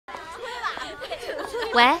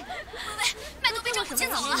喂，麦都被张木接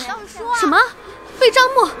走了。什么？被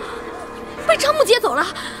张木接走了？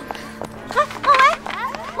哎，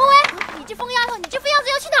孟薇，你这疯丫头，你这疯样子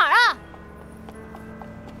要去哪儿啊？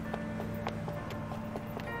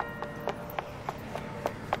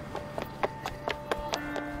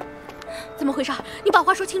怎么回事？你把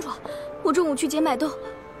话说清楚。我中午去接麦兜，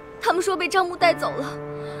他们说被张木带走了。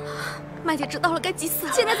麦姐知道了该急死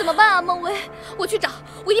了。现在怎么办啊，孟薇？我去找，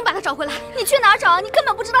我一定把他找回来。你去哪儿找啊？你根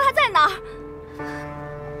本不知道他在哪儿。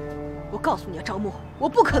我告诉你啊，张木，我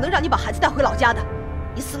不可能让你把孩子带回老家的。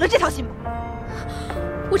你死了这条心吧。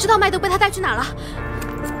我知道麦兜被他带去哪儿了，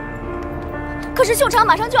可是秀场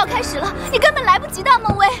马上就要开始了，你根本来不及的，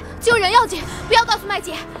孟薇。救人要紧，不要告诉麦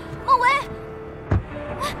姐。孟薇，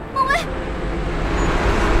孟薇。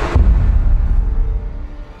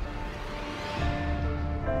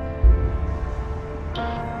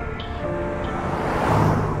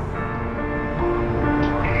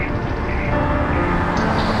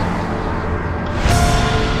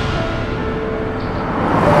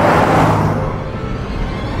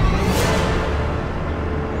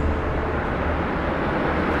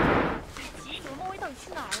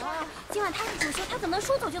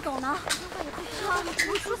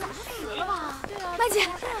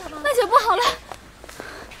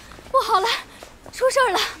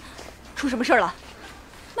什么事了？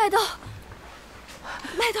麦兜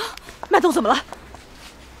怎么了？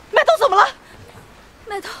麦兜怎么了？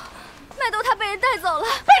麦兜他被人带走了。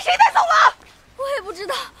被谁带走了？我也不知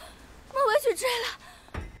道，孟薇去追了。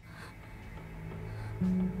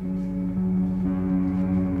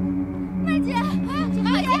麦姐，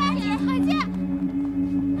麦姐，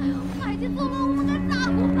哎呦，麦姐走了，我们该咋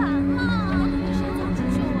过办啊？谁做主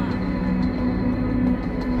秀啊？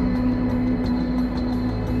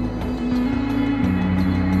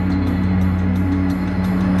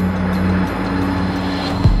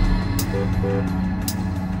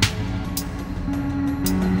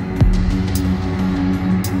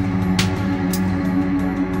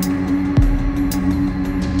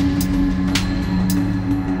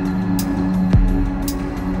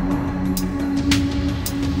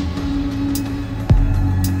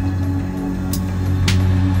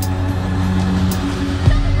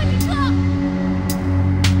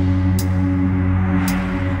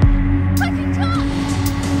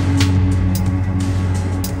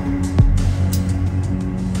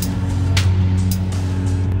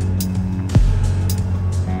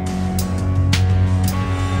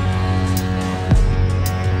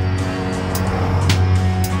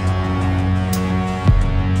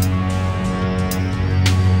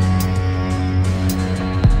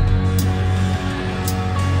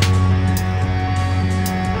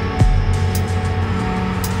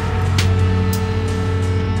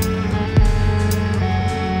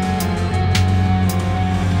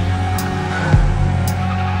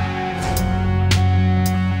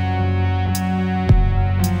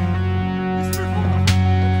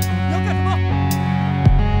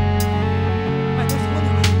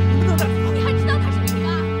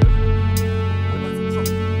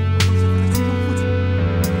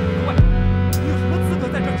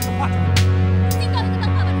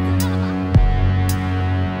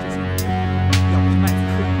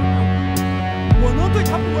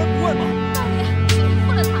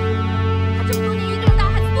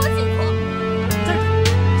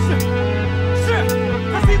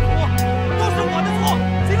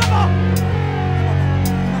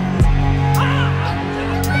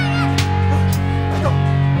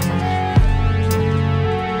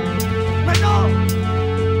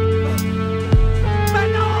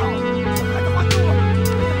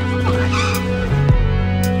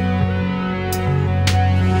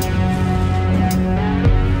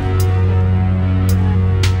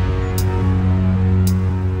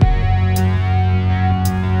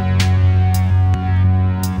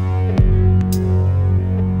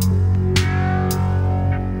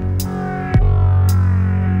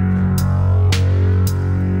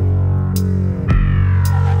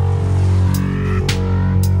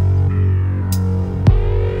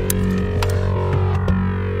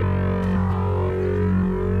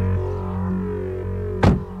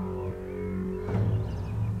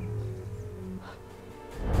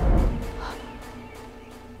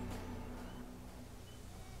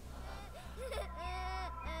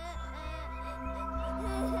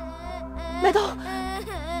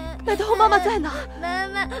麦兜，妈妈在呢。妈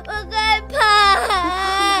妈，我害怕。不怕，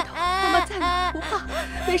麦兜，妈妈在呢，不怕，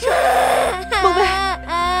没事。孟薇，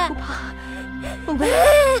不怕。孟薇，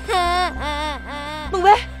孟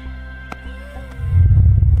薇，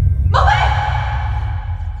孟薇。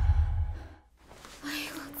哎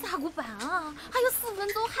呦，咋大股板啊，还有4分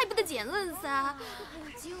钟，还不得见人噻？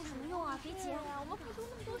急有什么用啊？别急呀，我们付出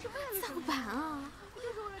那么多是为了大股板啊！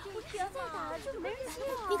我天再打就是没人接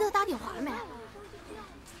啊！你给他打电话了没？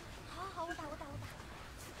好，我打。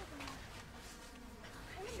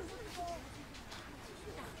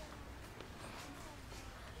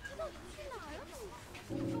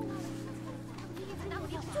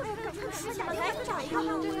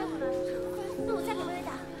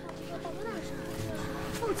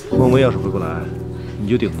孟薇要是回不来，你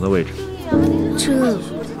就顶他的位置。这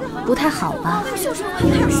不太好吧？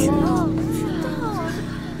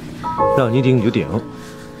让你顶你就顶。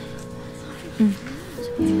嗯。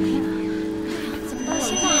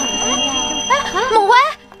哎，孟薇，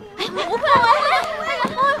哎，孟薇回来了！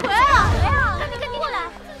赶紧过来，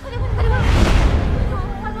快点！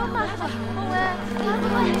化妆吧，孟薇，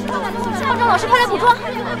化妆老师快来补妆。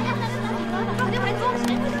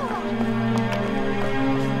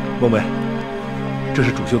孟薇，这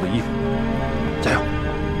是主秀的衣服，加油！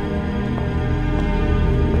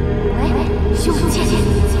喂，秀姐姐，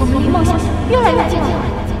我们离梦想越来越近了。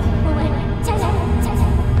孟薇，加油！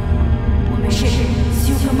我们是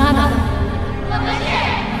Super Model。我们是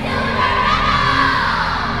Super Model。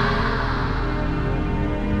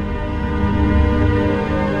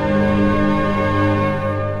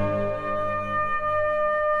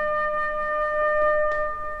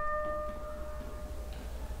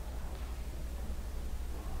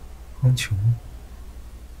光球。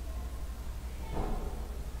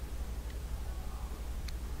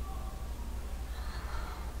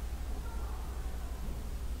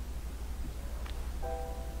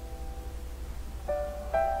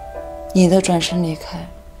你的转身离开，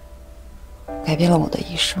改变了我的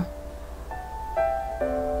一生。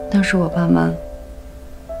当时我爸妈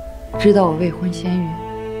知道我未婚先孕，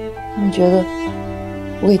他们觉得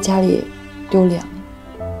我给家里丢脸了。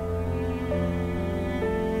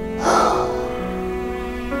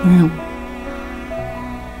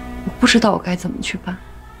我不知道我该怎么去办。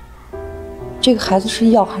这个孩子是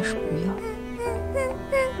要还是不要？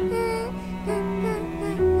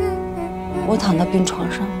我躺在病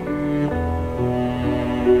床上，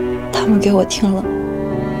他们给我听了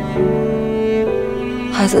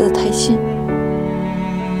孩子的胎心，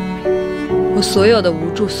我所有的无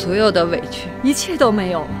助，所有的委屈，一切都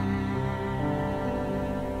没有了。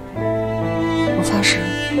我发誓，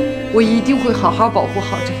我一定会好好保护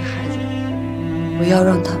好这个孩子，我要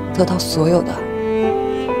让他得到所有的爱。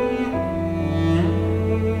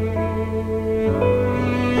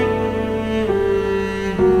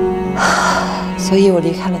所以我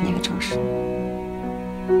离开了那个城市，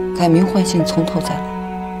改名换姓，从头再来。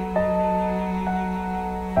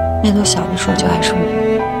麦朵小的时候就爱生病，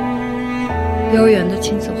幼儿园的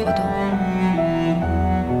亲子活动，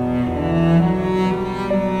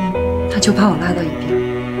他就把我拉到一边，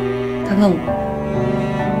他问我：“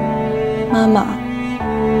妈妈，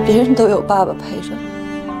别人都有爸爸陪着，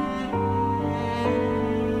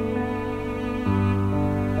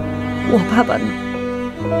我爸爸呢？”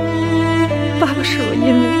爸爸是我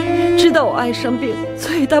因为知道我爱生病，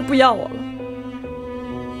所以他不要我了。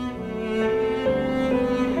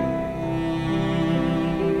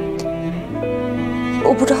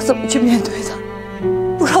我不知道怎么去面对他，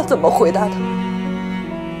不知道怎么回答他。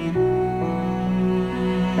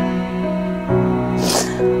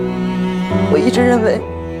我一直认为，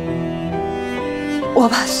我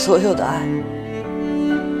把所有的爱，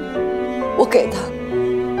我给他。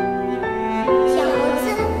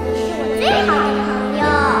最好的朋友。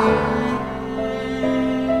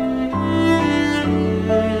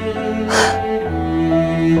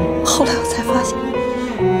后来我才发现，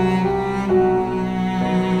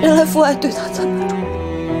原来父爱对他这么重要。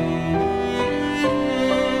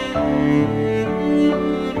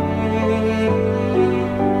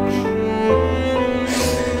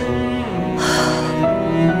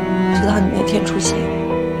直到你那天出现，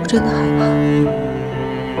我真的害怕。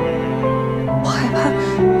我害怕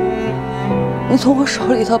你从我手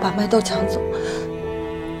里头把麦豆抢走。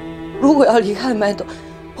如果要离开麦豆，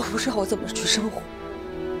我不知道我怎么去生活，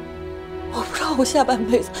我不知道我下半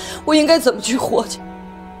辈子我应该怎么去活去。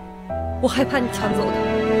我害怕你抢走他，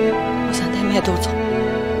我想带麦豆走，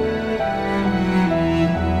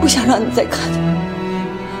不想让你再看见我。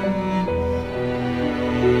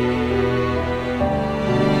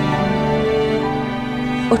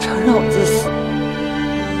我承认我自私。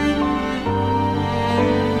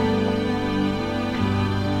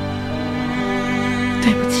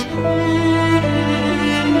对不起，我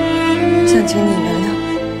想请你原谅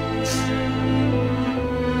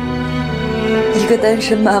一个单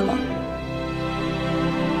身妈妈，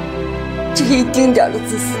这这一丁点的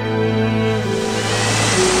自私。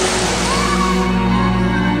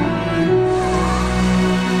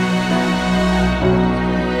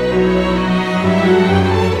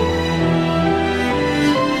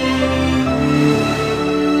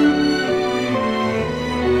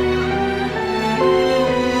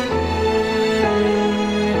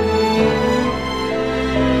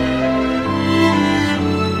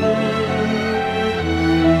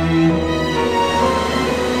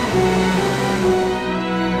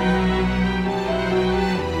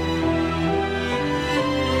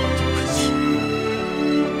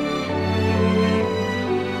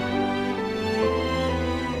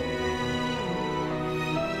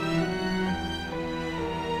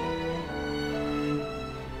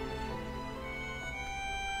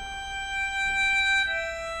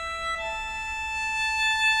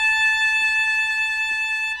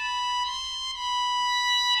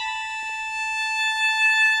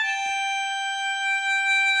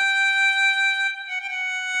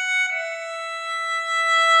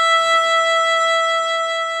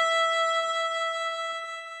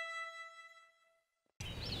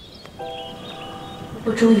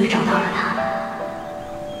我终于找到了他。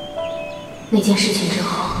那件事情之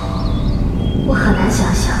后，我很难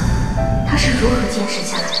想象他是如何坚持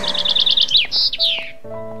下来的。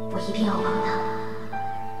我一定要帮他，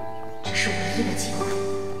这是唯一的机会。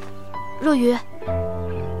若愚，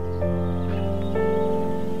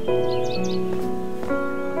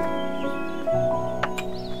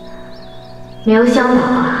没有想到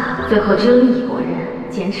啊，最后只有你一个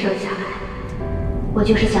人坚持了下来。我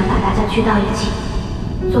就是想把大家聚到一起，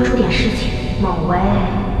做出点事情。孟薇，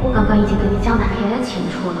我刚刚已经跟你讲得可清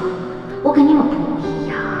楚了，我跟你们不一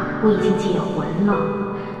样，我已经结婚了，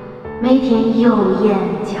每天油盐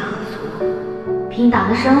酱醋，平淡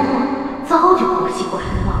的生活早就不习惯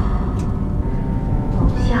了，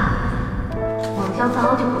梦想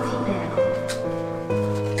早就不记得了。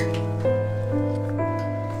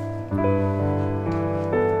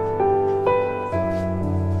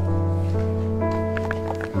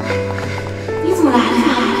你怎么来了呀？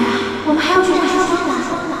我们还要去查双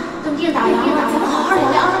呢，等店打烊了，咱们好好聊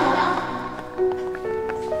聊。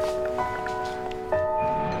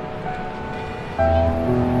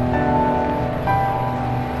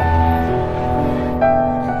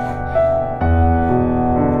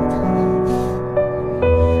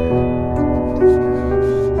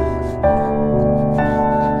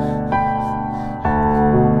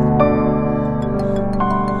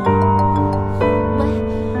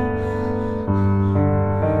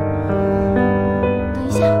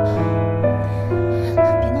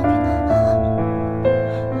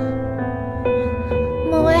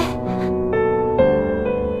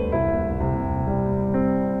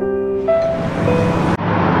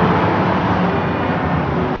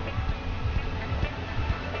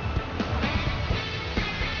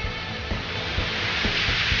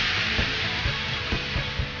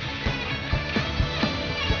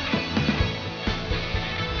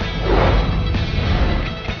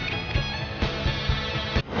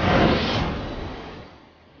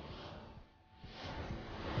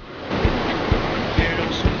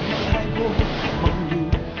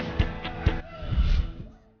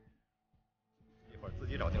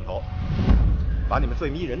把你们最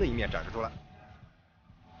迷人的一面展示出来。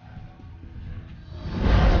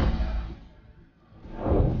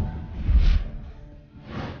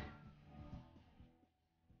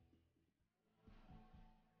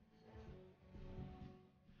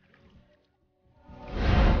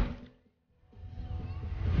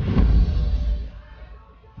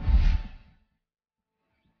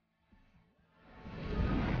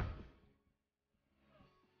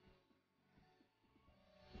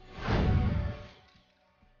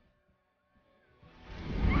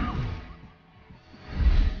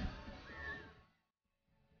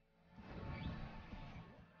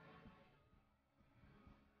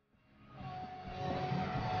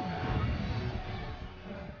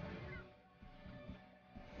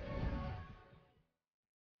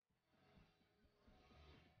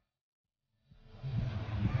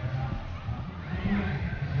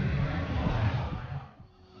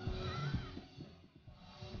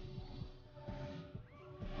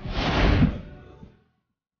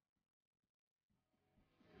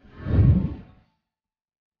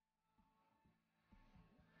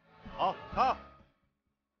好，好，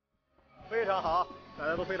非常好，大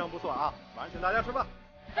家都非常不错啊！晚上请大家吃饭。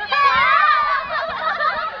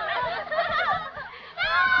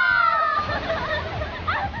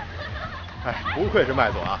哎，不愧是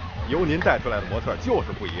麦总啊，由您带出来的模特就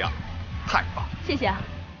是不一样，太棒了！谢谢啊。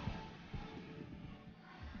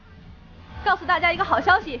告诉大家一个好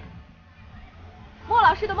消息，莫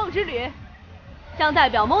老师的梦之旅将代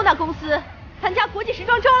表 MONA 公司参加国际时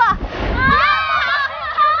装周了。啊！